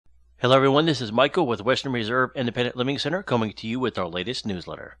Hello everyone, this is Michael with Western Reserve Independent Living Center coming to you with our latest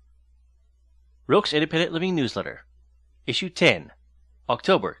newsletter. WRILC's Independent Living Newsletter, Issue 10,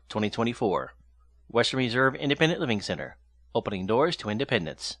 October 2024. Western Reserve Independent Living Center, Opening Doors to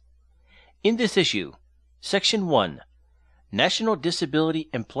Independence. In this issue, Section 1, National Disability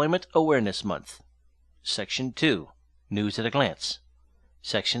Employment Awareness Month. Section 2, News at a Glance.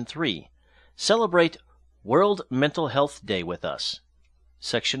 Section 3, Celebrate World Mental Health Day with us.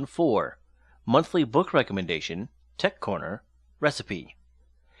 Section 4, Monthly Book Recommendation, Tech Corner, Recipe.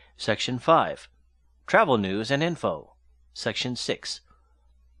 Section 5, Travel News and Info. Section 6,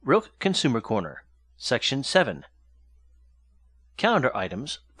 WRILC Consumer Corner. Section 7, Calendar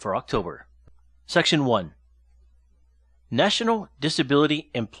Items for October. Section 1, National Disability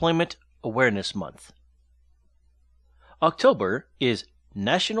Employment Awareness Month. October is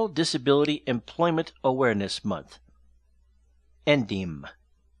National Disability Employment Awareness Month. NDEM,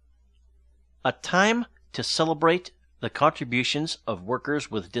 a time to celebrate the contributions of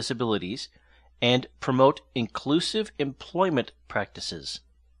workers with disabilities and promote inclusive employment practices.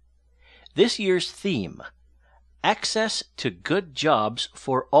 This year's theme, Access to Good Jobs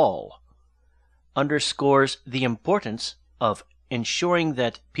for All, underscores the importance of ensuring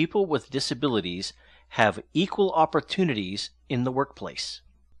that people with disabilities have equal opportunities in the workplace.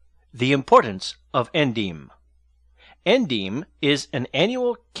 The importance of NDEM. NDEM is an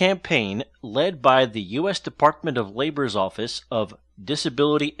annual campaign led by the U.S. Department of Labor's Office of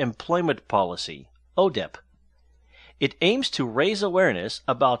Disability Employment Policy, ODEP. It aims to raise awareness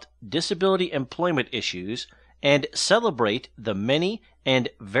about disability employment issues and celebrate the many and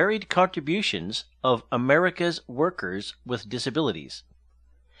varied contributions of America's workers with disabilities.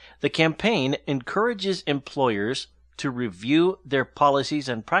 The campaign encourages employers to review their policies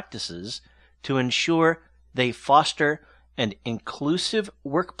and practices to ensure they foster an inclusive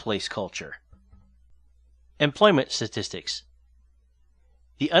workplace culture. Employment statistics.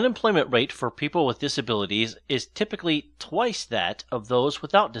 The unemployment rate for people with disabilities is typically twice that of those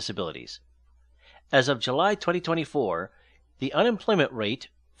without disabilities. As of July 2024, the unemployment rate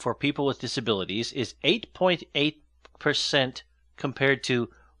for people with disabilities is 8.8% compared to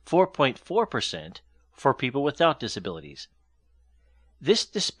 4.4% for people without disabilities. This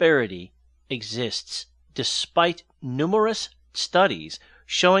disparity exists despite numerous studies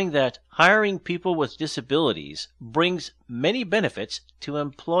showing that hiring people with disabilities brings many benefits to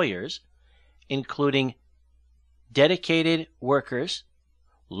employers, including dedicated workers,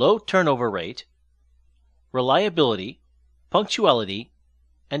 low turnover rate, reliability, punctuality,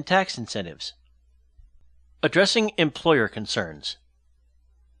 and tax incentives. Addressing employer concerns.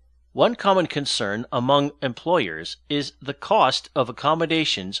 One common concern among employers is the cost of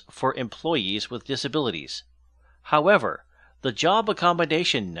accommodations for employees with disabilities. However, the Job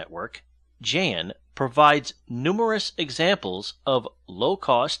Accommodation Network, JAN, provides numerous examples of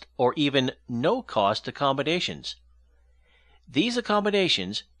low-cost or even no-cost accommodations. These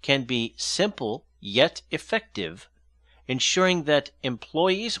accommodations can be simple yet effective, ensuring that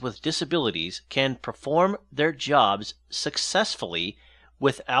employees with disabilities can perform their jobs successfully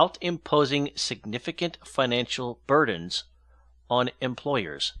without imposing significant financial burdens on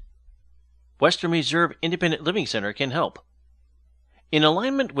employers. Western Reserve Independent Living Center can help. In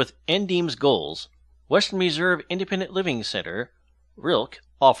alignment with NDEM's goals, Western Reserve Independent Living Center, WRILC,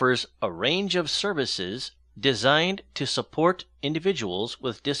 offers a range of services designed to support individuals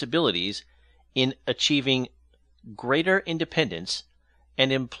with disabilities in achieving greater independence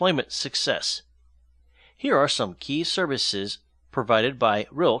and employment success. Here are some key services provided by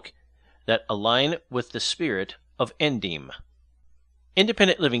WRILC that align with the spirit of NDEM.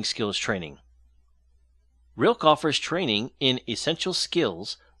 Independent Living Skills Training. WRILC offers training in essential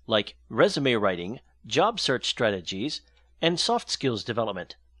skills like resume writing, job search strategies, and soft skills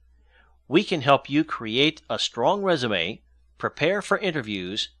development. We can help you create a strong resume, prepare for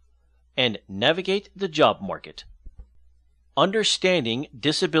interviews, and navigate the job market. Understanding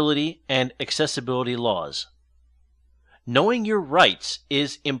disability and accessibility laws. Knowing your rights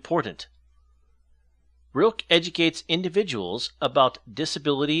is important. WRILC educates individuals about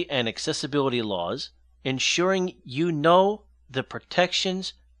disability and accessibility laws, ensuring you know the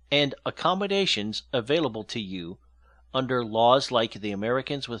protections and accommodations available to you under laws like the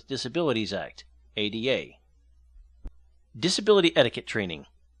Americans with Disabilities Act, ADA. Disability etiquette training.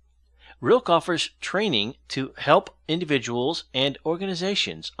 WRILC offers training to help individuals and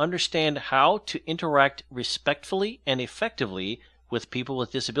organizations understand how to interact respectfully and effectively with people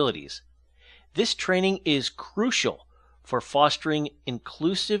with disabilities. This training is crucial for fostering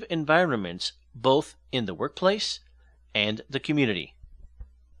inclusive environments both in the workplace and the community.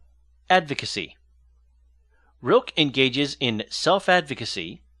 Advocacy. WRILC engages in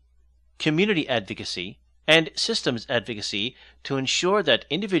self-advocacy, community advocacy, and systems advocacy to ensure that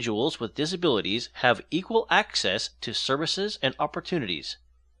individuals with disabilities have equal access to services and opportunities.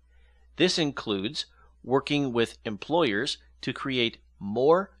 This includes working with employers to create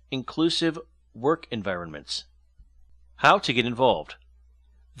more inclusive work environments. How to get involved.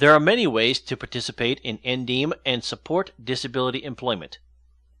 There are many ways to participate in NDEAM and support disability employment.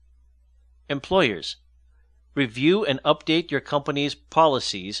 Employers. Review and update your company's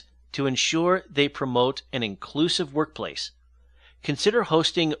policies to ensure they promote an inclusive workplace. Consider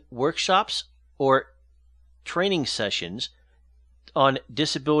hosting workshops or training sessions on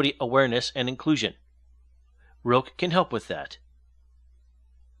disability awareness and inclusion. WRILC can help with that.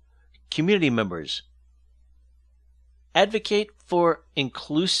 Community members. Advocate for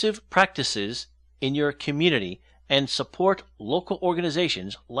inclusive practices in your community and support local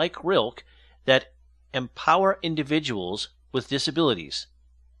organizations like WRILC that empower individuals with disabilities.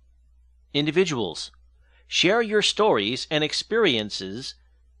 Individuals. Share your stories and experiences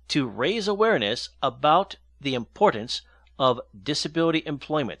to raise awareness about the importance of disability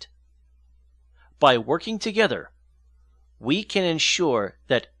employment. By working together, we can ensure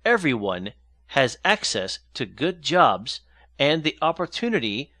that everyone has access to good jobs and the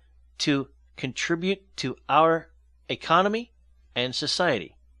opportunity to contribute to our economy and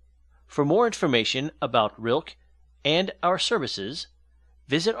society. For more information about WRILC and our services,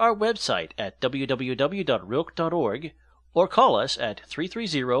 visit our website at www.wrilc.org or call us at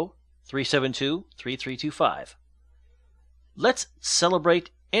 330-372-3325. Let's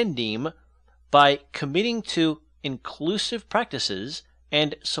celebrate NDEAM by committing to inclusive practices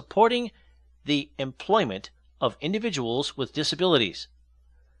and supporting the employment of individuals with disabilities.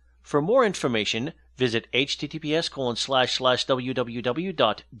 For more information, visit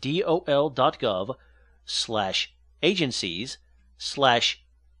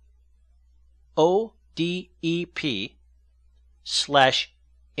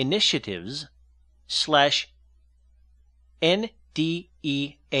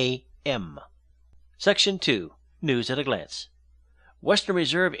Section 2. News at a Glance. Western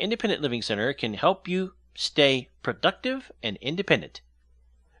Reserve Independent Living Center can help you stay productive and independent.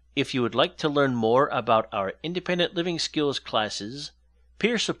 If you would like to learn more about our independent living skills classes,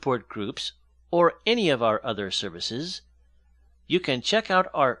 peer support groups, or any of our other services, you can check out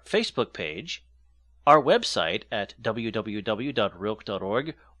our Facebook page, our website at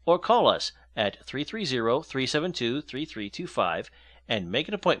www.wrilc.org, or call us at 330-372-3325 and make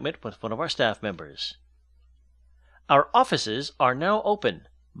an appointment with one of our staff members. Our offices are now open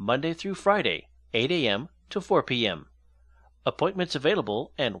Monday through Friday, 8 a.m. to 4 p.m. Appointments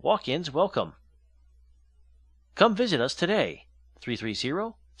available and walk-ins welcome. Come visit us today,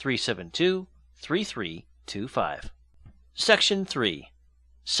 330-372-3325. Section 3.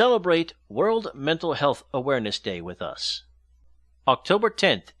 Celebrate World Mental Health Awareness Day with us. October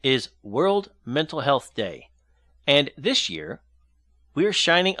 10th is World Mental Health Day, and this year we're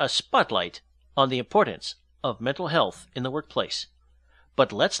shining a spotlight on the importance of mental health in the workplace.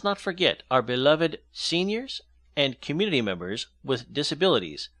 But let's not forget our beloved seniors and community members with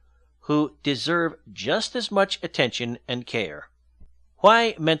disabilities who deserve just as much attention and care.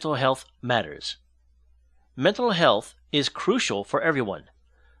 Why mental health matters. Mental health is crucial for everyone,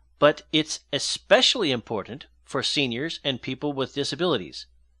 but it's especially important for seniors and people with disabilities.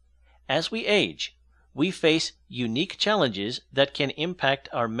 As we age, we face unique challenges that can impact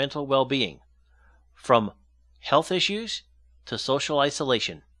our mental well-being, from health issues to social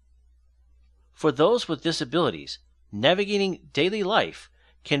isolation. For those with disabilities, navigating daily life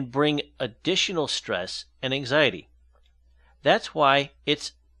can bring additional stress and anxiety. That's why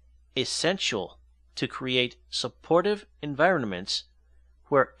it's essential to create supportive environments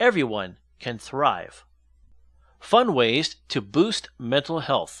where everyone can thrive. Fun ways to boost mental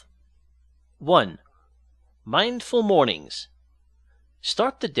health. 1. Mindful mornings.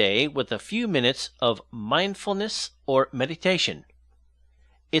 Start the day with a few minutes of mindfulness or meditation.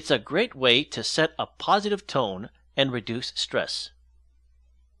 It's a great way to set a positive tone and reduce stress.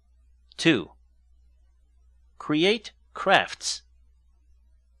 2. Create crafts.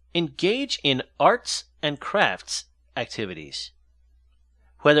 Engage in arts and crafts activities.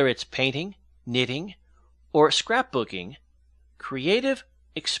 Whether it's painting, knitting, or scrapbooking, creative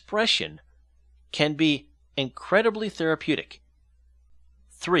expression can be incredibly therapeutic.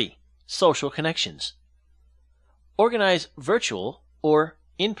 3. Social connections. Organize virtual or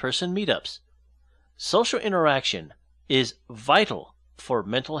in-person meetups. Social interaction is vital for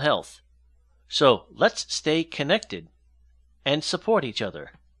mental health, so let's stay connected and support each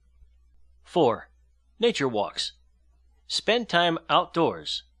other. 4. Nature walks. Spend time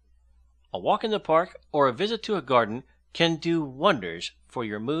outdoors. A walk in the park or a visit to a garden can do wonders for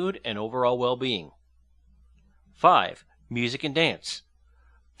your mood and overall well-being. 5. Music and dance.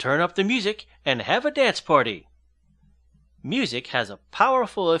 Turn up the music and have a dance party. Music has a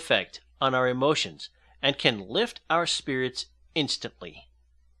powerful effect on our emotions and can lift our spirits instantly.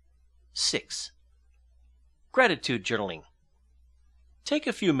 6. Gratitude journaling. Take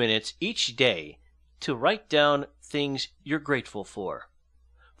a few minutes each day to write down things you're grateful for.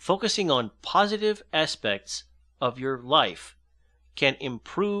 Focusing on positive aspects of your life can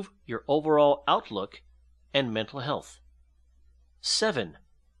improve your overall outlook and mental health. 7.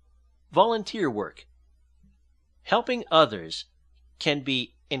 Volunteer work. Helping others can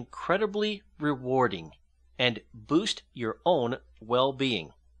be incredibly rewarding and boost your own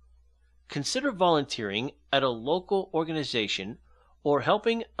well-being. Consider volunteering at a local organization or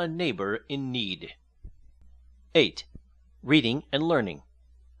helping a neighbor in need. 8. Reading and learning.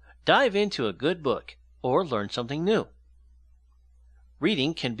 Dive into a good book or learn something new.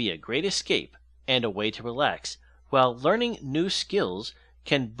 Reading can be a great escape and a way to relax, while learning new skills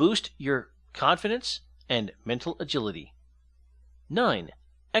can boost your confidence and mental agility. 9.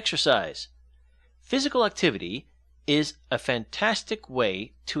 Exercise. Physical activity is a fantastic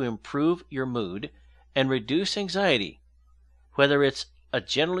way to improve your mood and reduce anxiety. Whether it's a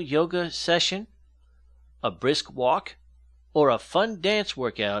gentle yoga session, a brisk walk, or a fun dance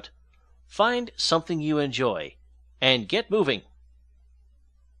workout, find something you enjoy and get moving.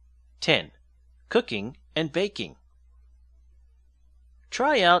 10. Cooking and baking.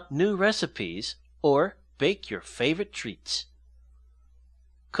 Try out new recipes or bake your favorite treats.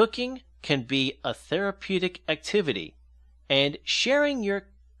 Cooking can be a therapeutic activity, and sharing your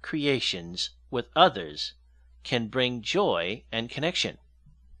creations with others can bring joy and connection.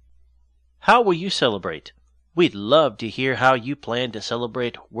 How will you celebrate? We'd love to hear how you plan to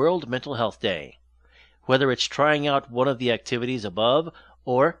celebrate World Mental Health Day. Whether it's trying out one of the activities above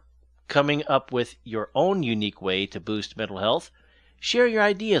or coming up with your own unique way to boost mental health, share your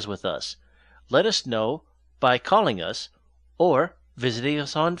ideas with us. Let us know by calling us or visiting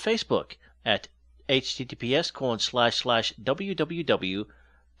us on Facebook at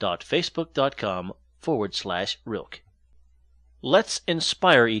https://www.facebook.com/RILC. Let's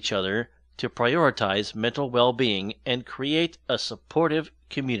inspire each other to prioritize mental well-being and create a supportive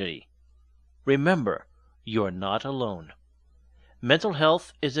community. Remember, you're not alone. Mental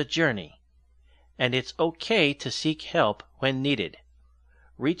health is a journey, and it's okay to seek help when needed.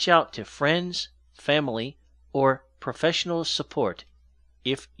 Reach out to friends, family, or professional support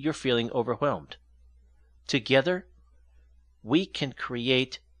if you're feeling overwhelmed. Together, we can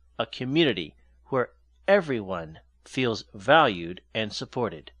create a community where everyone feels valued and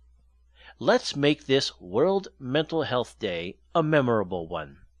supported. Let's make this World Mental Health Day a memorable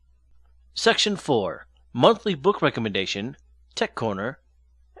one. Section 4. Monthly Book Recommendation, Tech Corner,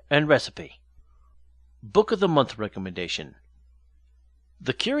 and Recipe. Book of the Month Recommendation.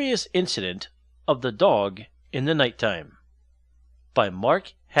 The Curious Incident of the Dog in the Nighttime by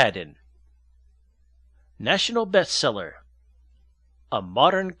Mark Haddon. National bestseller. A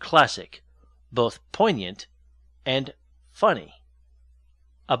modern classic, both poignant and funny,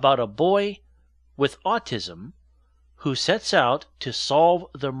 about a boy with autism who sets out to solve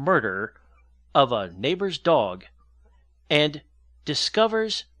the murder of a neighbor's dog and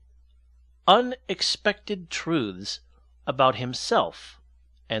discovers unexpected truths about himself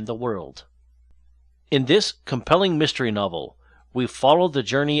and the world. In this compelling mystery novel, we follow the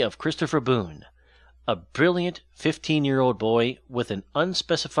journey of Christopher Boone, a brilliant 15-year-old boy with an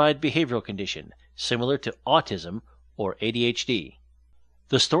unspecified behavioral condition similar to autism or ADHD.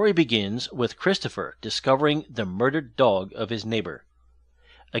 The story begins with Christopher discovering the murdered dog of his neighbor.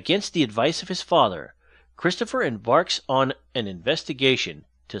 Against the advice of his father, Christopher embarks on an investigation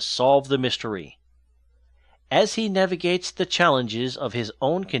to solve the mystery. As he navigates the challenges of his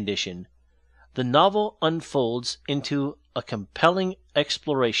own condition, the novel unfolds into a compelling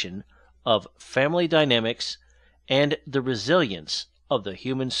exploration of family dynamics and the resilience of the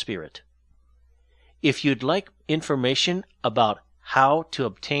human spirit. If you'd like information about how to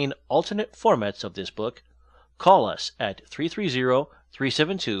obtain alternate formats of this book, call us at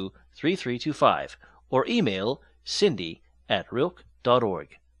 330-372-3325 or email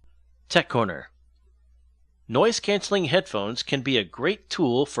cindy@rilc.org. Tech Corner. Noise-canceling headphones can be a great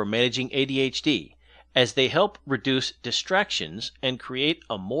tool for managing ADHD, as they help reduce distractions and create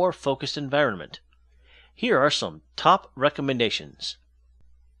a more focused environment. Here are some top recommendations.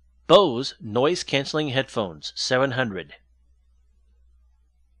 Bose Noise-Canceling Headphones 700.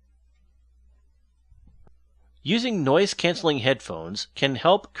 Using noise-canceling headphones can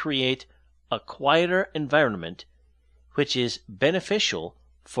help create a quieter environment, which is beneficial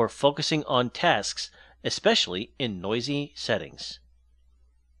for focusing on tasks, especially in noisy settings.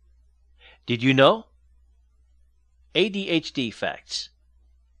 Did you know? ADHD facts.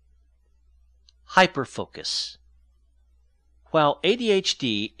 Hyperfocus. While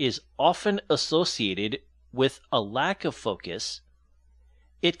ADHD is often associated with a lack of focus,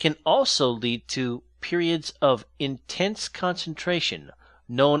 it can also lead to periods of intense concentration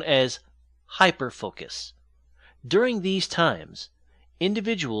known as hyperfocus. During these times,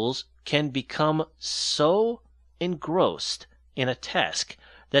 individuals can become so engrossed in a task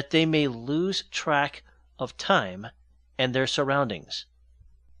that they may lose track of time and their surroundings.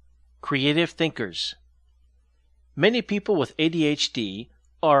 Creative thinkers. Many people with ADHD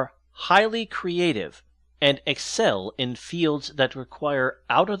are highly creative and excel in fields that require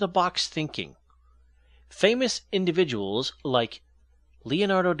out-of-the-box thinking. Famous individuals like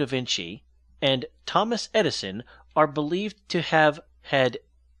Leonardo da Vinci and Thomas Edison are believed to have had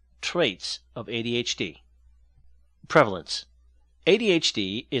traits of ADHD. Prevalence.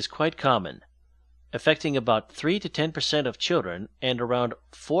 ADHD is quite common, affecting about 3 to 10% of children and around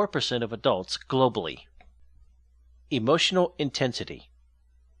 4% of adults globally. Emotional intensity.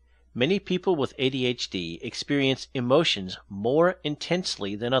 Many people with ADHD experience emotions more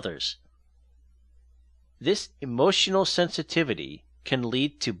intensely than others. This emotional sensitivity can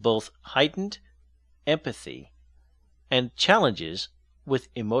lead to both heightened empathy and challenges with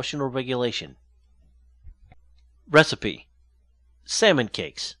emotional regulation. Recipe: salmon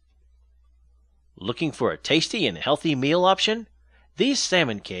cakes. Looking for a tasty and healthy meal option? These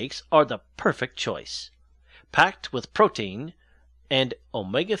salmon cakes are the perfect choice. Packed with protein and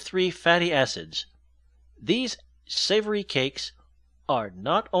omega-3 fatty acids, these savory cakes are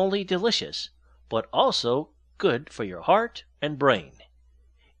not only delicious, but also good for your heart and brain.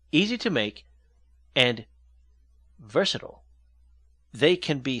 Easy to make and versatile. They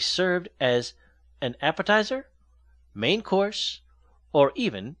can be served as an appetizer, main course, or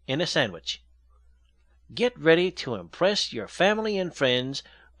even in a sandwich. Get ready to impress your family and friends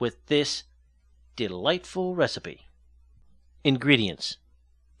with this delightful recipe. Ingredients: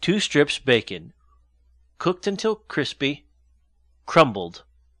 2 strips bacon, cooked until crispy, crumbled,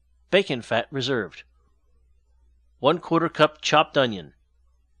 bacon fat reserved, 1/4 cup chopped onion,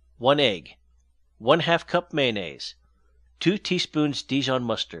 1 egg, 1/2 cup mayonnaise, 2 teaspoons Dijon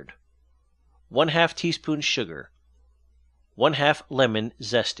mustard, 1/2 teaspoon sugar, 1/2 lemon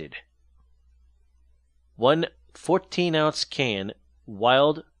zested, 1 14-ounce can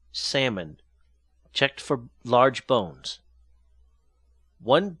wild salmon, checked for large bones,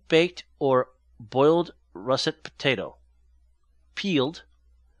 1 baked or boiled russet potato, peeled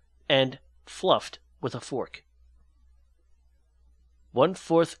and fluffed with a fork,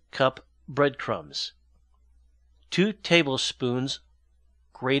 1/4 cup breadcrumbs, 2 tablespoons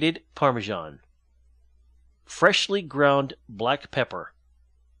grated Parmesan, freshly ground black pepper,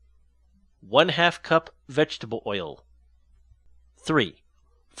 1/2 cup vegetable oil. 3.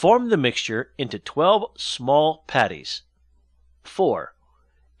 Form the mixture into 12 small patties. 4.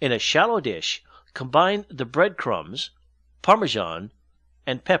 In a shallow dish, combine the breadcrumbs, Parmesan,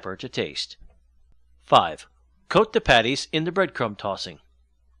 and pepper to taste. 5. Coat the patties in the breadcrumb tossing.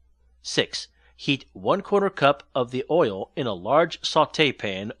 6. Heat 1/4 cup of the oil in a large sauté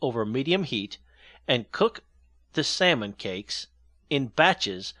pan over medium heat and cook the salmon cakes in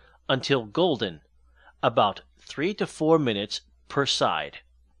batches until golden, about 3 to 4 minutes per side.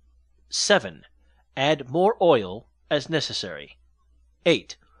 7. Add more oil as necessary.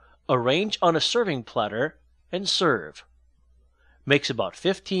 8. Arrange on a serving platter and serve. Makes about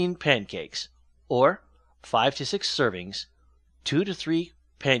 15 pancakes, or 5 to 6 servings, 2 to 3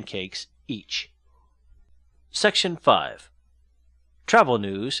 pancakes each. Section 5. Travel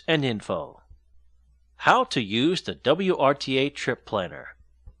News and Info. How to use the WRTA Trip Planner.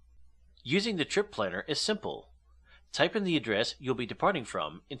 Using the Trip Planner is simple. Type in the address you'll be departing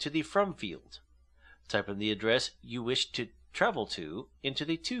from into the From field. Type in the address you wish to travel to into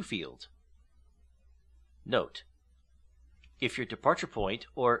the To field. Note: if your departure point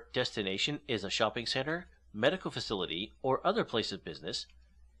or destination is a shopping center, medical facility, or other place of business,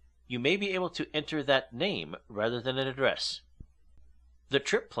 you may be able to enter that name rather than an address. The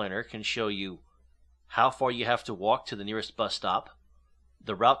Trip Planner can show you how far you have to walk to the nearest bus stop,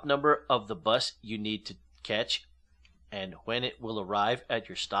 the route number of the bus you need to catch, and when it will arrive at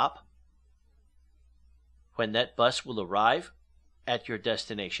your stop, when that bus will arrive at your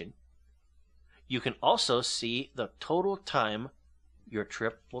destination. You can also see the total time your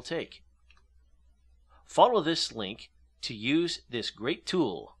trip will take. Follow this link to use this great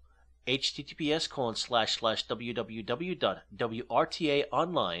tool,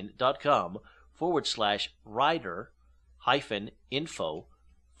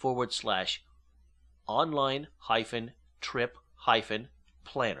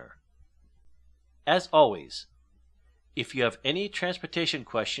 As always, if you have any transportation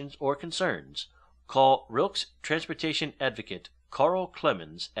questions or concerns, call WRILC's Transportation Advocate Carl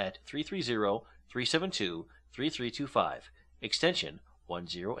Clemens at 330-372-3325, extension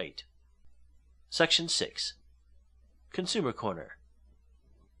 108. Section 6. Consumer Corner.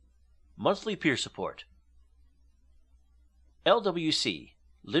 Monthly Peer Support. LWC,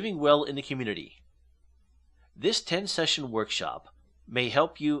 Living Well in the Community. This 10-session workshop may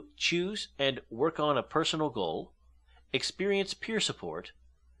help you choose and work on a personal goal, experience peer support,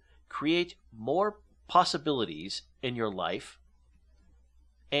 create more possibilities in your life,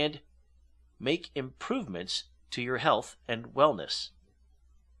 and make improvements to your health and wellness.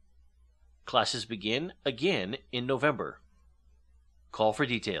 Classes begin again in November. Call for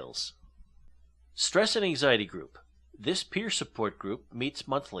details. Stress and Anxiety Group. This peer support group meets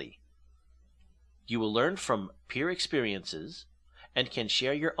monthly. You will learn from peer experiences and can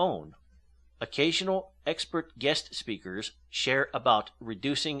share your own. Occasional expert guest speakers share about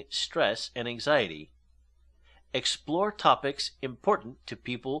reducing stress and anxiety. Explore topics important to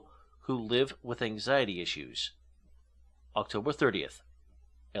people who live with anxiety issues. October 30th,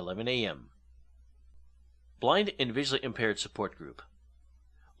 11 a.m. Blind and Visually Impaired Support Group.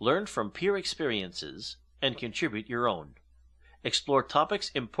 Learn from peer experiences and contribute your own. Explore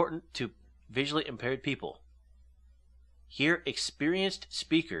topics important to visually impaired people. Hear experienced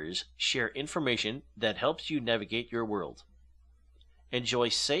speakers share information that helps you navigate your world. Enjoy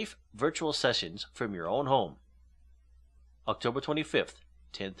safe virtual sessions from your own home. October 25th,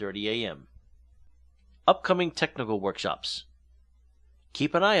 10:30 a.m. Upcoming technical workshops.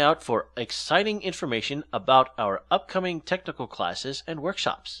 Keep an eye out for exciting information about our upcoming technical classes and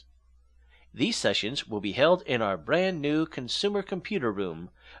workshops. These sessions will be held in our brand new consumer computer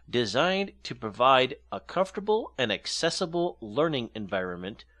room, designed to provide a comfortable and accessible learning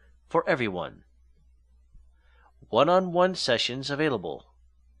environment for everyone. One-on-one sessions available.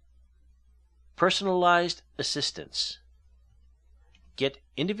 Personalized assistance. Get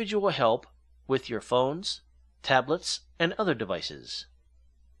individual help with your phones, tablets, and other devices.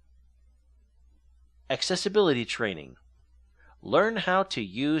 Accessibility training. Learn how to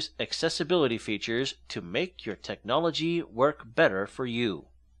use accessibility features to make your technology work better for you.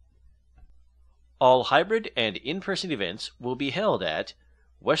 All hybrid and in-person events will be held at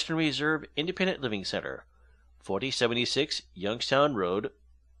Western Reserve Independent Living Center, 4076 Youngstown Road,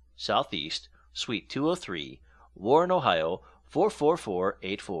 Southeast, Suite 203, Warren, Ohio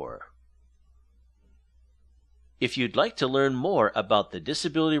 44484. If you'd like to learn more about the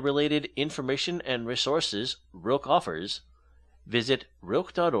disability-related information and resources WRILC offers, visit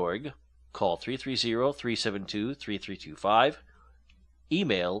WRILC.org, call 330-372-3325,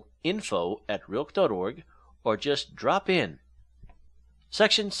 email info@WRILC.org, or just drop in.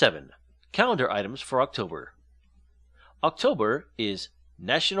 Section 7. Calendar items for October. October is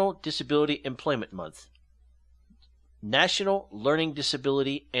National Disability Employment Month, National Learning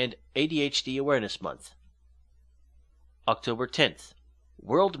Disability and ADHD Awareness Month. October 10th,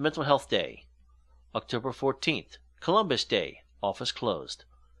 World Mental Health Day. October 14th, Columbus Day, office closed.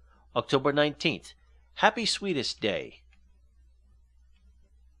 October 19th, Happy Sweetest Day.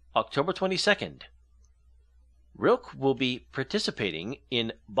 October 22nd, WRILC will be participating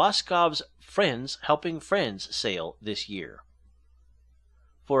in Boscov's Friends Helping Friends sale this year.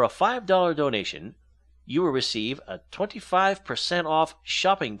 For a $5 donation, you will receive a 25% off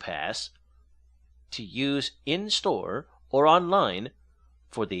shopping pass to use in-store or online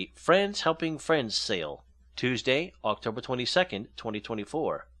for the Friends Helping Friends sale, Tuesday, October 22nd,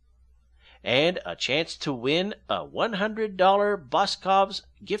 2024, and a chance to win a $100 Boscov's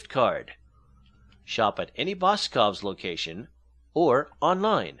gift card. Shop at any Boscov's location or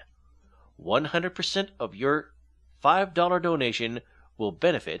online. 100% of your $5 donation will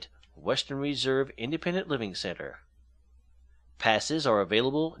benefit Western Reserve Independent Living Center. Passes are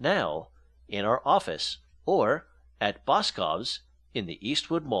available now in our office or at Boscov's in the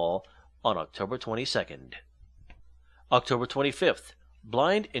Eastwood Mall on October 22nd. October 25th,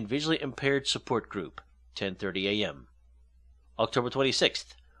 Blind and Visually Impaired Support Group, 10:30 a.m. October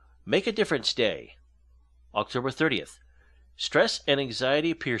 26th, Make a Difference Day. October 30th, Stress and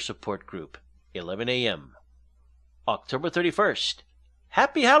Anxiety Peer Support Group, 11 a.m. October 31st,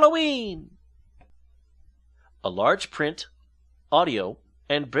 Happy Halloween! A large print, audio,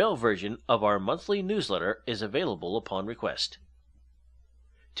 and Braille version of our monthly newsletter is available upon request.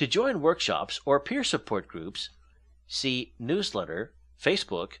 To join workshops or peer support groups, see Newsletter,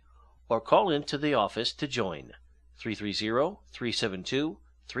 Facebook, or call into the office to join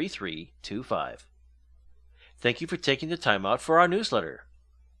 330-372-3325. Thank you for taking the time out for our newsletter.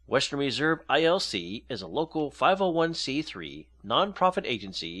 Western Reserve ILC is a local 501c3 nonprofit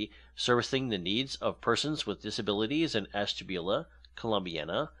agency servicing the needs of persons with disabilities in Ashtabula,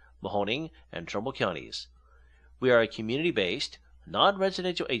 Columbiana, Mahoning, and Trumbull counties. We are a community-based,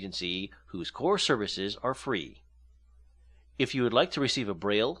 non-residential agency whose core services are free. If you would like to receive a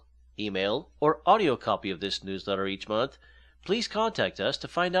Braille, email, or audio copy of this newsletter each month, please contact us to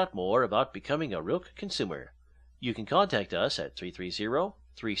find out more about becoming a WRILC consumer. You can contact us at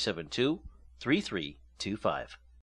 330-372-3325.